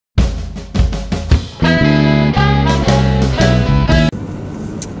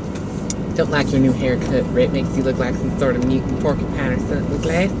Don't like your new haircut. Rhett makes you look like some sort of mutant porcupine or something with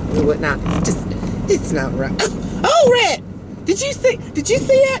glasses and whatnot. It's not right. Oh, Rhett! Did you see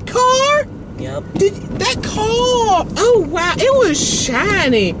that car? Yep. That car? Oh wow, it was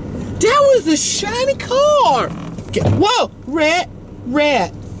shiny. That was a shiny car. Whoa, Rhett,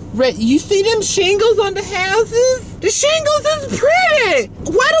 you see them shingles on the houses? The shingles is pretty.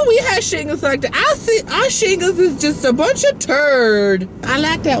 Why don't we have shingles like that? I see our shingles is just a bunch of turd. I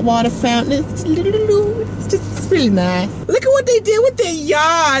like that water fountain. It's really nice. Look at what they did with their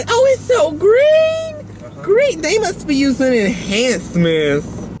yard. Oh, it's so green. Green. They must be using enhancements.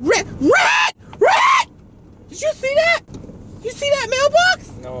 Rhett! Did you see that? You see that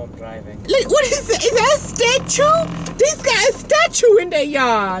mailbox? No, I'm driving. Look, what is that? Is that a statue? These guys a statue in their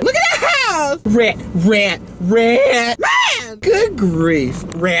yard. Look at that house. Rhett. Man, good grief.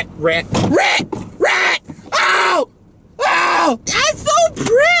 Rhett. Oh, that's so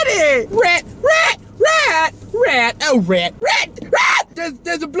pretty. Rhett. Oh, Rhett.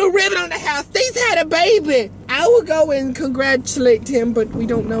 There's a blue ribbon on the house. They's had a baby. I will go and congratulate him, but we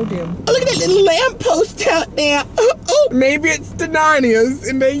don't know them. Oh, look at that little lamppost out there. Oh, maybe it's the Narnias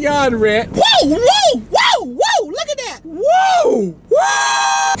in their yard, Rhett. Whoa! Look at that. Whoa!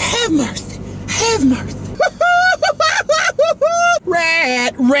 Have mercy.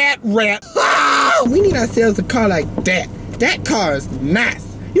 Rhett. Oh, we need ourselves a car like that. That car is nice.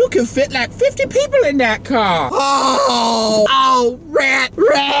 You can fit like 50 people in that car. Oh, Rhett.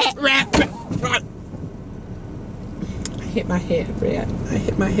 I hit my head, Rhett. I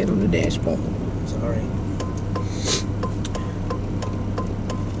hit my head on the dashboard. Sorry.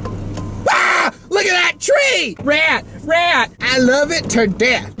 Look at that tree! Rhett, I love it to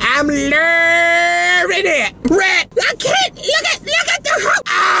death. I'm loving it. Rhett, I can't, look at the hook.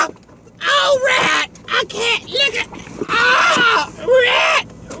 Oh, Rhett, I can't, look at, Rhett.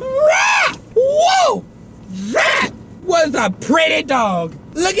 Whoa, that was a pretty dog.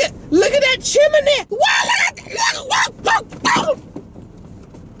 Look at that chimney. Whoa, look.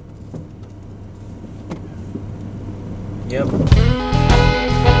 Yep.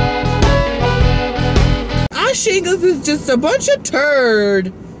 Our shingles is just a bunch of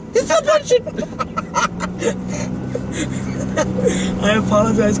turd. It's a bunch of... I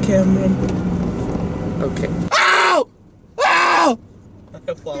apologize, Cameron. Okay. Ow! I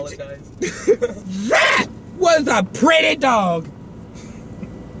apologize. That was a pretty dog.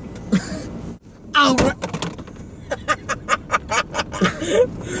 Oh.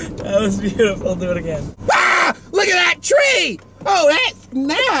 That was beautiful. Do it again. Look at that tree. Oh, that's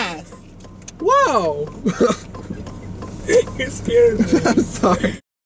nice. Whoa. You scared me. I'm sorry.